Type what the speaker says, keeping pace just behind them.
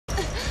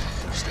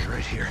Stay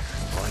right here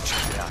while I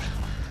check it out.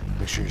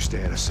 Make sure you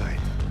stay out of sight.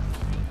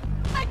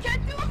 I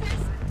can't do this!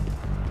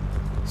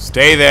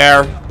 Stay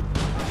there.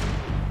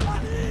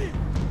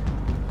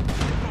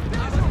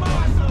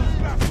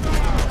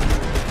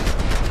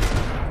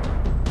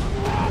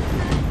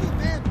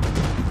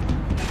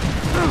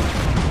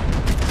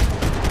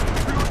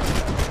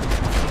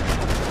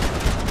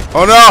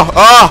 Oh no!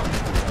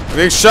 Ah! I'm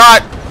being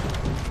shot!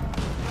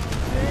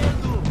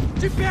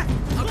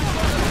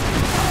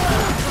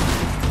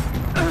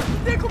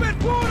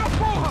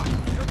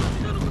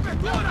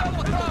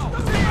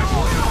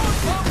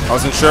 I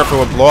wasn't sure if it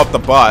would blow up the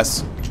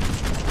bus.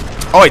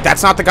 Oh wait,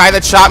 that's not the guy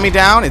that shot me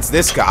down? It's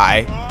this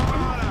guy.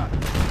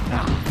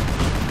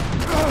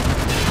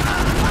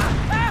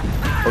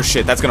 Oh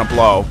shit, that's gonna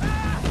blow.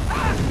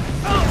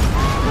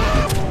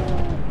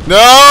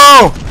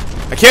 No!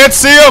 I can't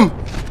see him!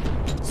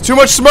 It's too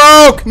much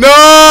smoke! No!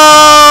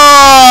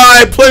 I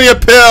had plenty of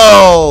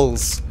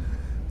pills!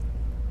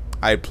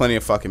 I had plenty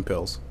of fucking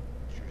pills.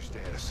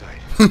 Stay out of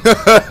sight.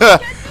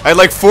 I had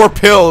like 4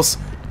 pills.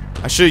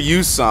 I should have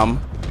used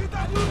some.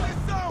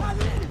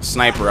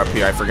 Sniper up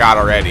here, I forgot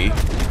already.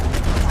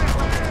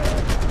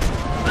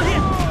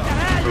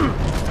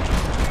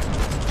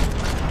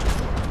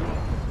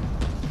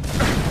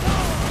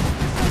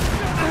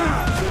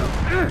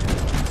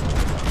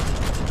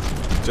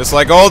 Just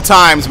like old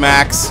times,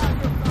 Max.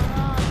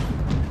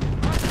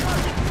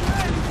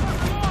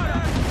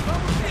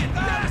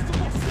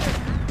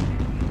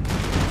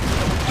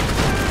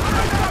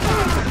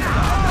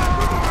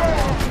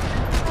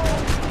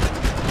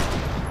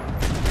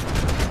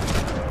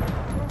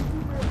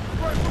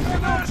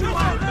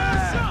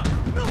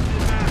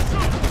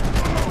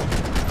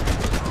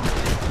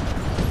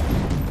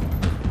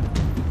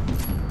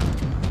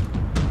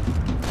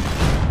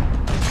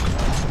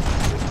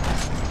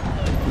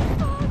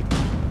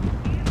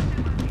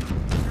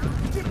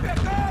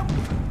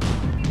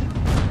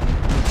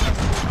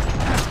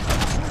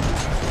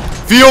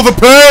 Feel the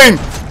pain!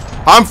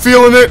 I'm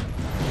feeling it!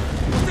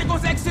 Você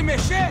consegue se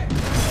mexer?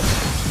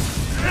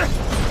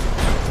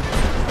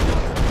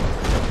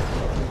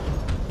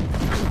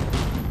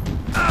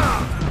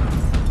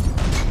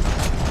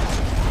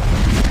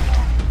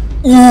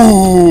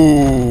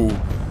 Ooh!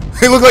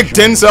 They look like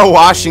Denzel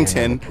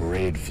Washington.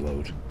 Parade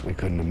float. We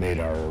couldn't have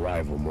made our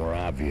arrival more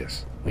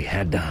obvious. We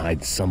had to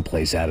hide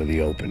someplace out of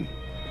the open.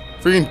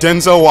 Freaking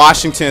Denzel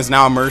Washington is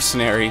now a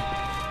mercenary.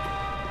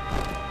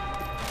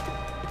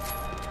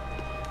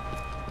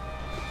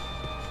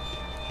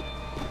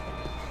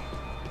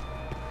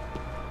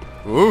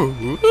 Ooh.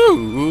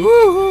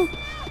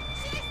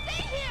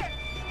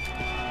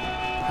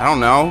 I don't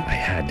know. I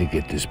had to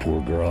get this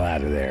poor girl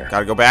out of there.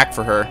 Gotta go back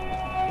for her.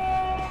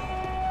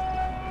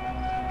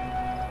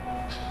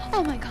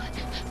 Oh my god.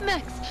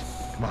 Max!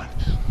 Come on.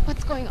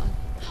 What's going on?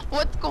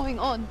 What's going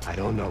on? I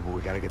don't know, but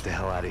we gotta get the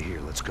hell out of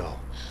here. Let's go.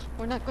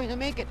 We're not going to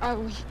make it, are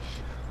we?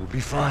 We'll be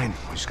fine.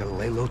 We just gotta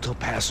lay low till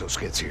Passos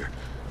gets here.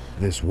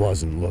 This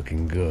wasn't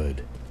looking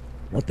good.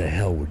 What the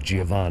hell were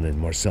Giovanna and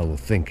Marcello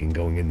thinking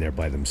going in there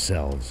by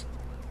themselves?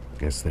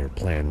 Guess their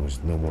plan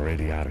was no more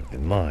idiotic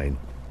than mine,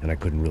 and I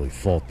couldn't really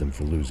fault them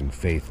for losing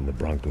faith in the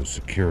Broncos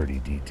security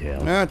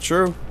detail. Yeah,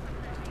 true.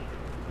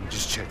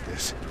 Just check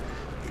this.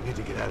 We need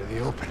to get out of the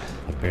open.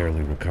 A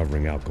barely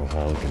recovering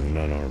alcoholic and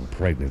an unarmed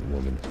pregnant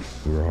woman.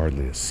 We were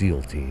hardly a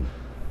SEAL team.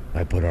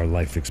 I put our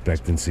life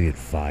expectancy at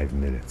 5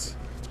 minutes.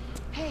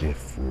 Hey,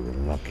 If we were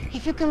lucky.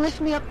 if you can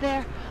lift me up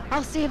there,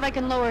 I'll see if I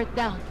can lower it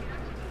down.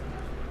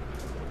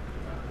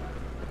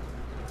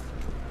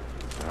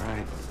 All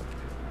right.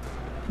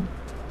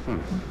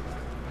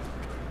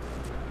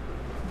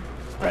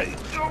 Ready,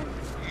 go.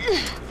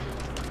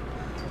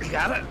 You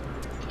got it?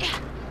 Yeah.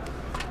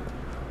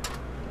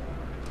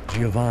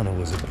 Giovanna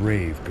was a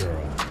brave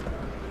girl.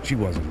 She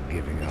wasn't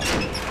giving up.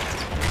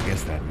 I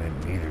guess that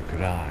meant neither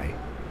could I.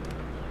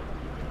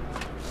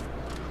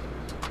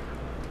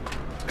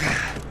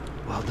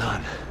 Well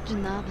done.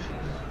 Janaba.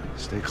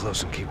 Stay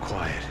close and keep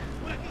quiet.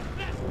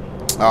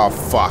 Oh,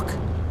 fuck.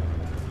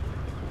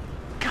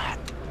 God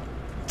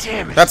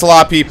damn it. That's a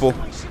lot of people.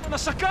 Na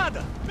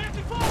sacada!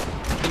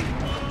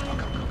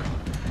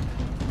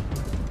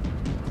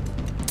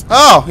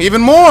 Oh,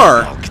 even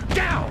more. Oh, get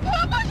down!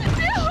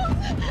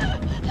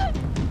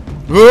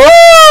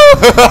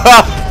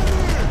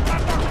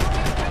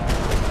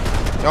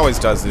 He always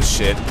does this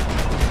shit.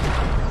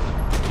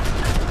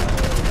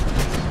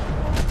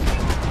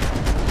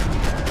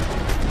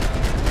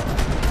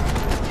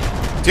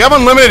 Do you have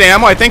unlimited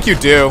ammo? I think you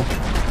do.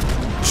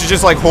 You should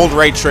just like hold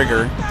right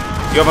trigger.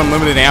 You have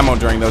unlimited ammo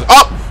during those.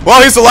 Oh! Well,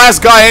 he's the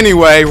last guy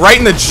anyway. Right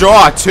in the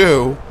jaw,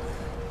 too.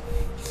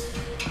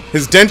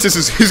 His dentist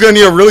is... He's gonna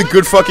need a really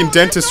good fucking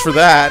dentist for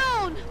that.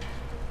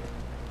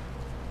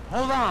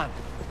 Hold on.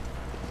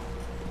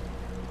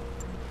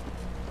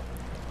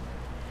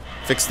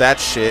 Fix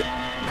that shit.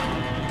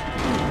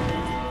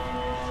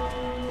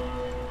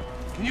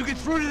 Can you get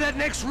through to that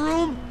next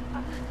room?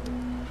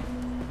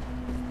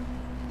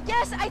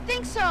 Yes, I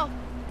think so.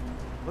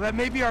 Well, that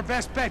may be our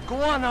best bet. Go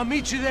on, I'll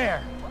meet you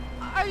there.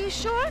 Are you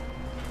sure?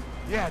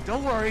 Yeah,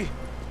 don't worry.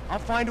 I'll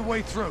find a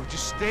way through.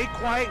 Just stay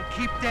quiet and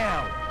keep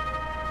down.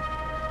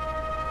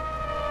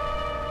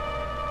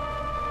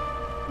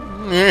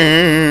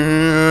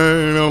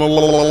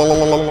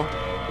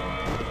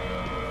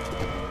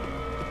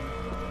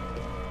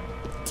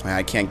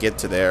 I can't get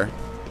to there.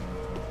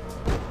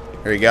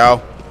 Here you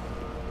go.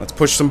 Let's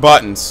push some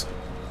buttons.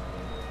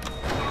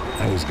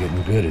 I was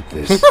getting good at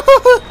this.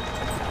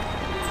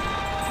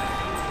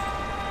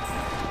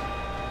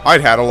 I'd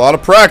had a lot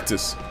of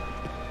practice.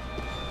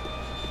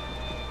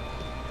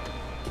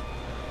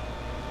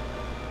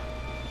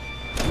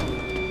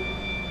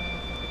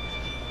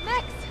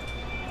 Max!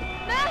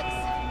 Max!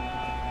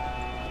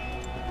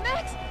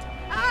 Max!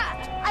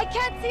 I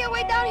can't see a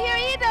way down here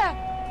either!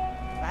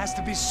 There has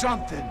to be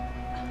something.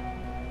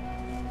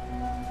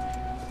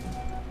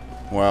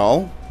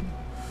 Well,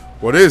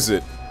 what is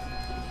it?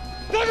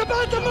 Oh my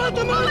god! Max,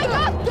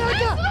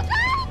 look out!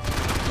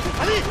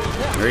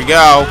 There you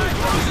go.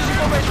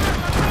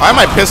 I have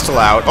my pistol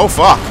out. Oh,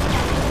 fuck.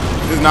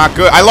 This is not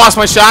good. I lost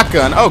my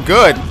shotgun. Oh,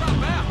 good.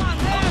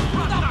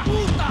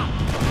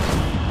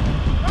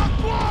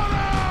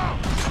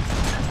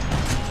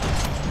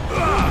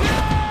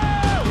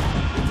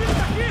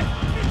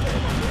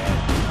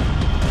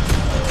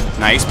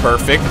 Nice,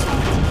 perfect.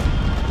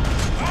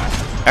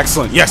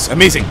 Excellent. Yes,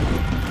 amazing.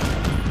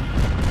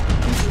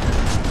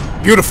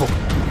 Beautiful.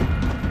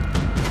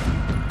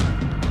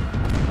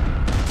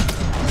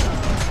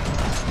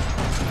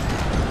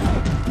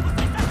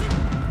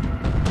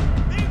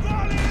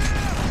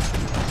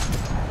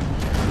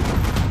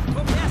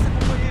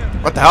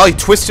 What the hell? He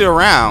twisted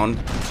around.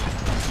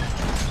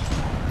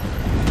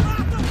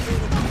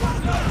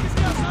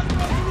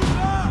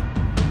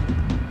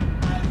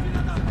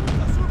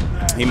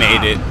 He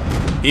made it.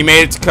 He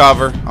made it to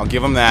cover. I'll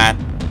give him that.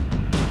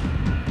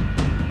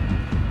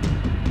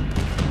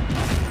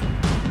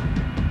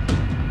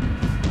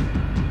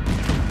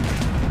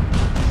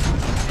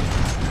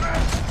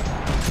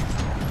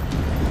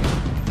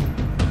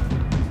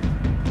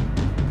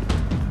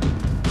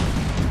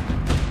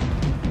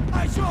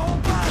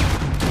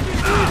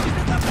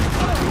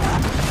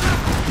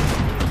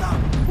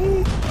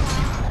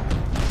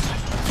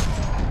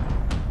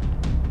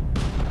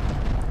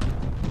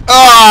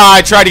 Ah,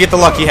 I tried to get the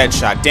lucky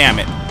headshot. Damn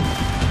it.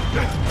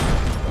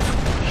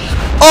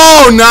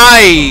 Oh,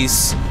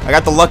 nice. I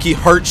got the lucky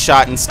heart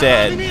shot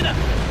instead. Hey!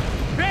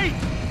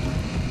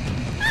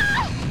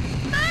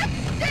 Max!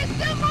 There's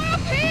still more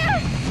up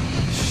here!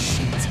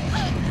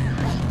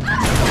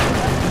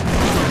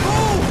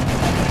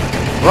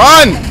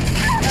 Run!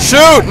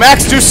 Shoot!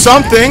 Max, do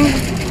something!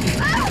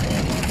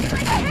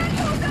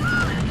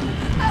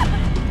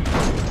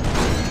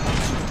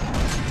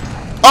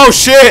 Oh,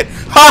 shit!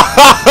 Ha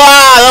ha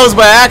ha! That was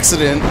by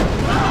accident.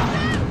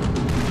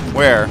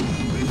 Where?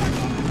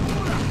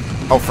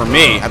 Oh, for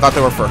me. I thought they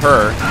were for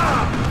her.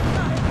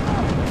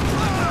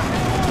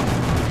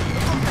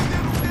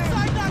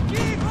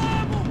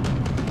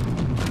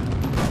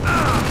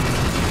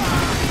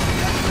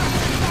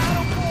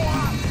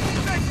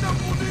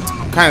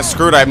 I'm kind of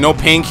screwed. I have no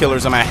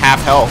painkillers. I'm at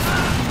half health.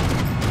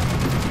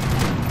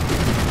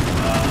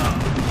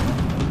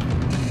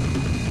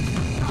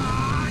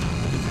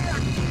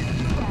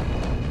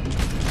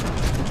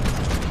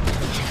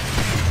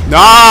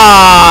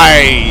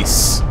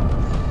 Nice!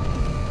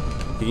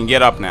 You can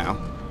get up now.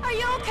 Are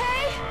you okay?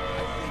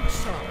 I think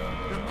so.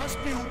 There must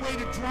be a way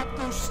to drop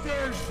those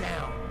stairs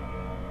down.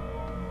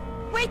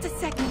 Wait a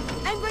second.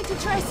 I'm going to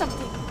try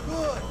something.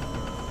 Good.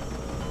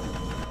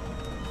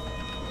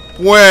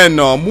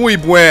 Bueno, muy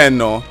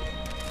bueno.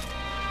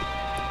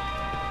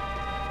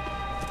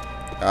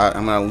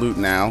 I'm gonna loot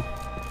now.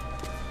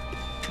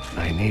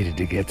 I needed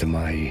to get to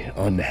my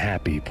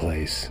unhappy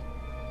place.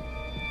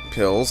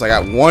 Pills. I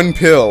got one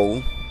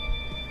pill.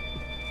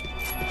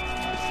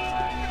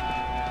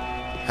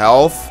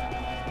 Health.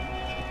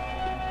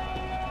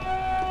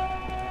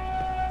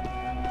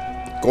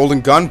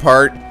 Golden gun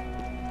part.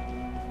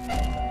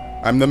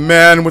 I'm the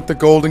man with the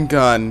golden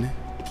gun.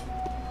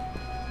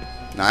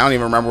 Now, I don't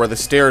even remember where the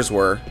stairs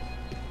were.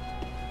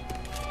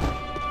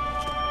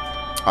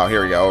 Oh,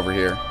 here we go. Over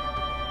here.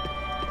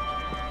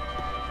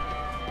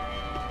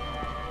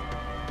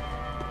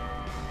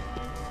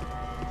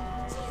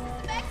 Jesus,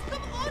 Max,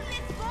 come on,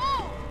 let's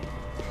go!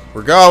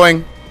 We're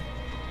going.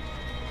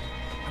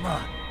 Come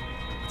on.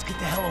 Let's get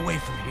the hell away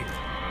from here.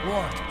 Go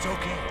on, it's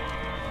okay.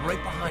 I'm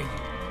right behind you.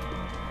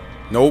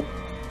 Nope.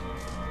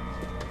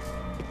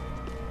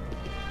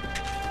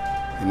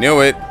 I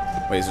knew it.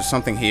 Wait, is there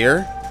something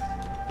here?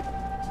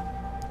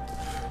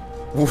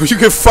 You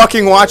can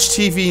fucking watch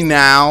TV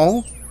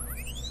now.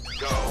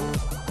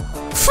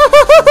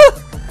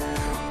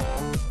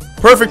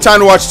 Perfect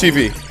time to watch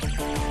TV.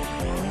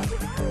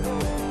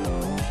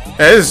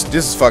 Hey, this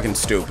is fucking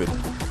stupid.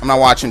 I'm not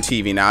watching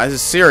TV now. This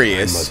is I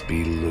serious. must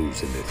be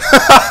losing it.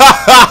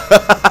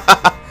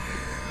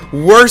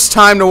 Worst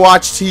time to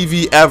watch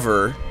TV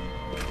ever.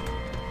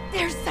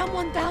 There's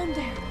someone down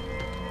there.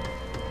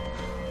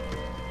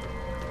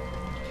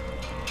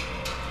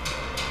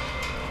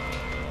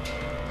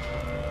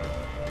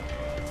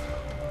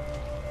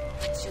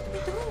 What should we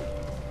do?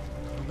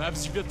 O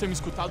Neves devia ter me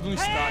escutado no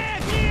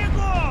estádio.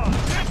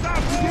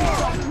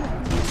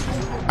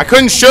 I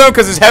couldn't shoot him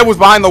because his head was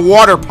behind the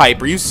water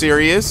pipe. Are you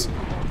serious?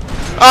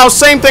 Oh,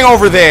 same thing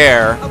over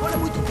there. Agora é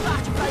muito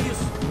tarde pra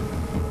isso.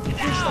 O que a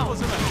gente tá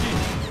fazendo aqui?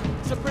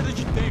 Isso é perda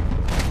de tempo.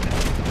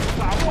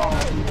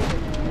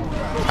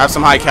 Have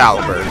some high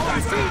caliber.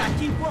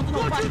 Aqui enquanto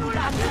não faz no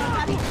cara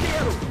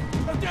inteiro.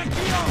 Eu tenho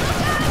aqui, ó.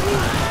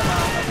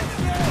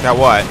 Got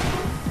what?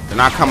 They're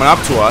not coming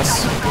up to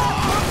us.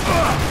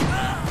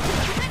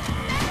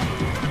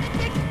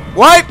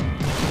 What?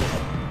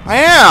 I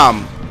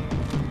am.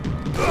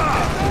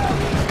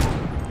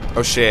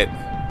 Oh shit.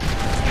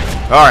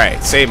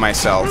 Alright, save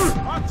myself.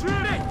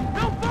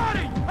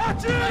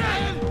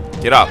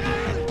 Get up.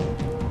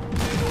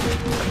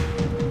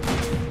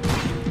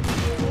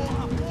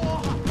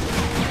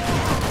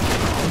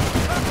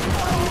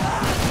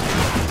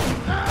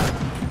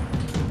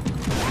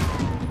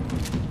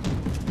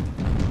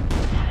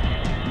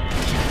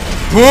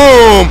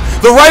 Boom!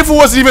 The rifle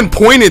wasn't even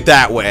pointed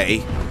that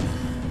way.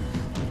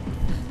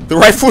 The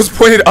rifle was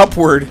pointed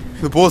upward.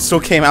 The bullet still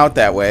came out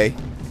that way.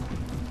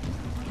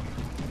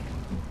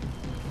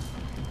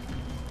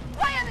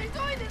 Why are they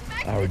doing this,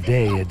 Max? Our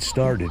day had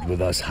started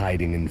with us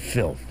hiding in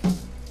filth,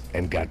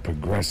 and got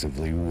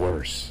progressively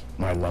worse.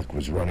 My luck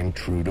was running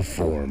true to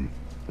form.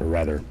 Or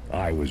rather,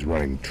 I was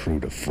running true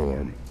to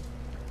form.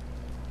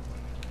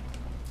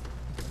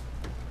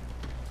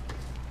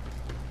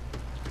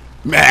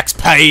 Max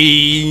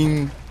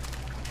Payne!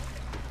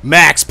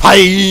 Max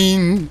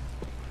Payne!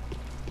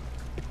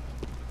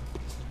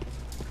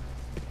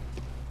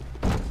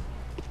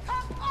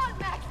 Come on,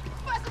 Max!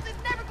 Buzzles is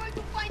never going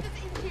to find us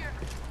in here!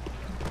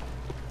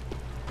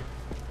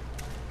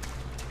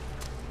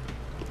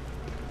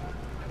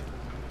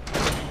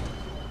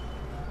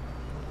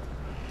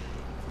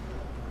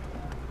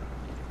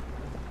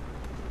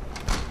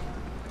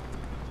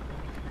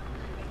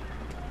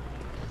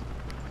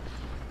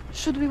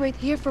 Should we wait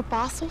here for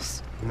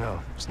Bassos?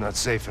 No, it's not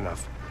safe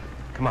enough.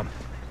 Come on.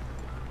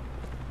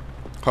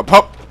 Hop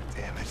hop!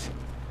 Damn it.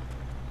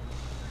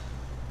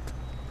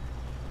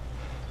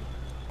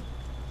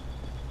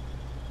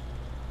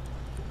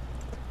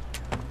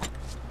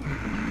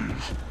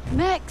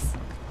 Max!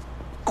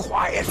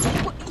 Quiet!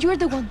 You're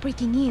the one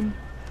breaking in.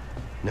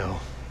 No,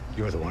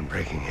 you're the one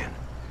breaking in.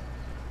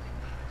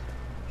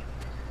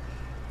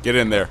 Get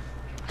in there.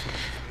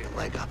 Your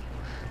leg up.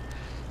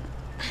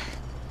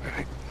 All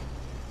right.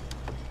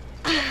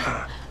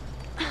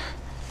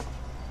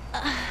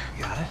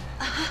 Got it?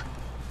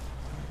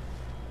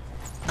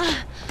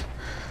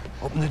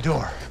 Open the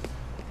door.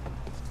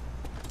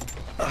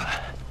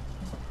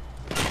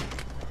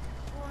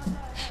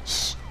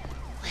 Shh!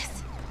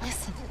 Listen,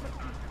 listen.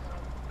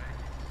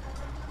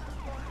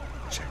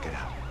 Check it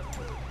out.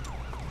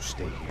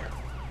 Stay here.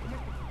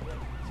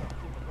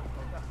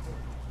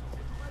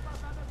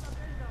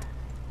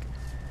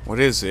 What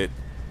is it?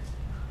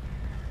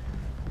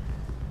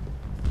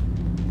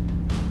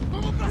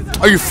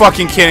 Are you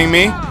fucking kidding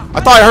me?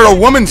 I thought I heard a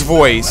woman's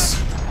voice.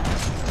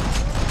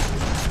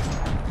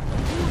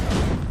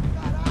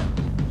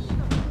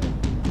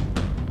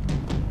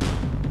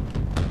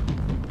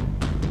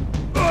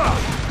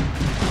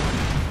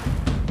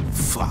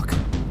 Fuck.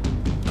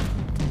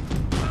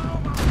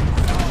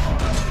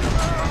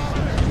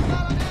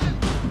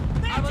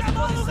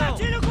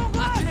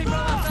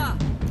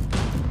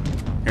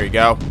 Here you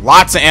go.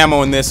 Lots of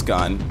ammo in this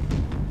gun.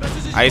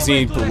 I just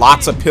need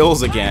lots of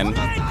pills again.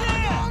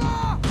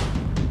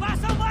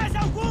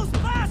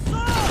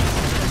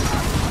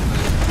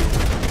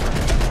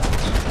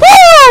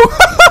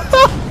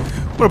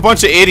 What a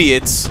bunch of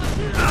idiots.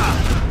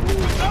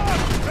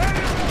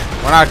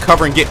 Run out of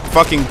cover and get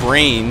fucking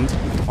brained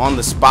on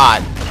the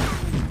spot.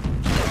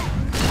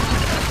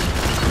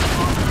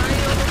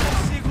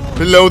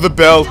 Below the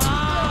belt.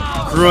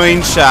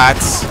 Groin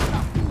shots.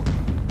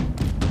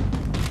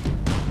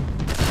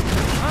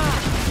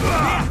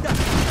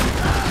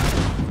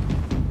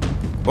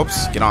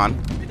 Whoops, get on.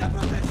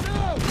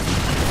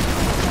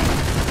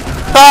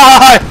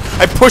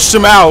 I pushed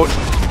him out.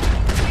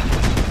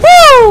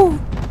 Woo!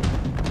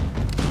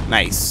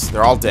 Nice.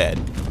 They're all dead.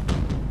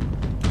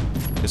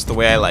 Just the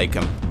way I like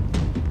them.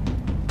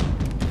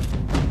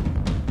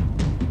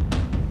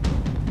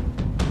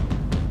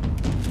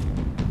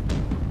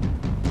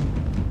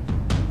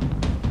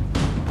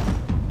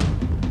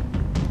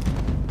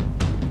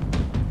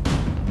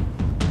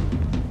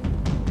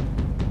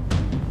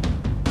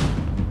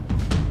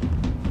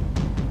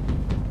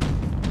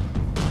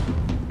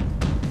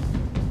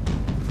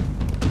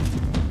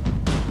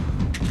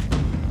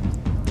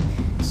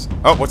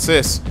 Oh, what's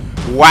this?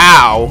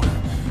 Wow.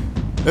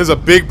 This is a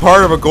big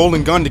part of a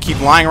golden gun to keep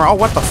lying around. Oh,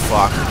 what the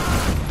fuck?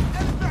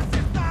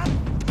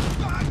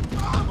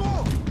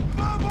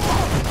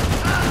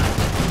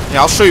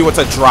 Yeah, I'll show you what's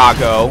a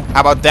Drago.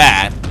 How about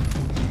that?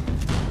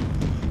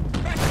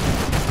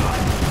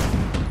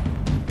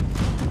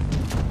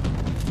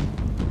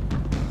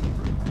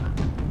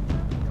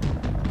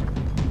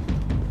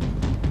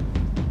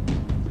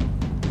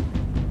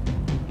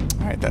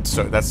 Alright,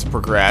 That's to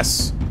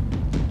progress.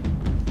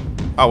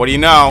 Oh, what do you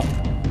know?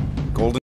 Golden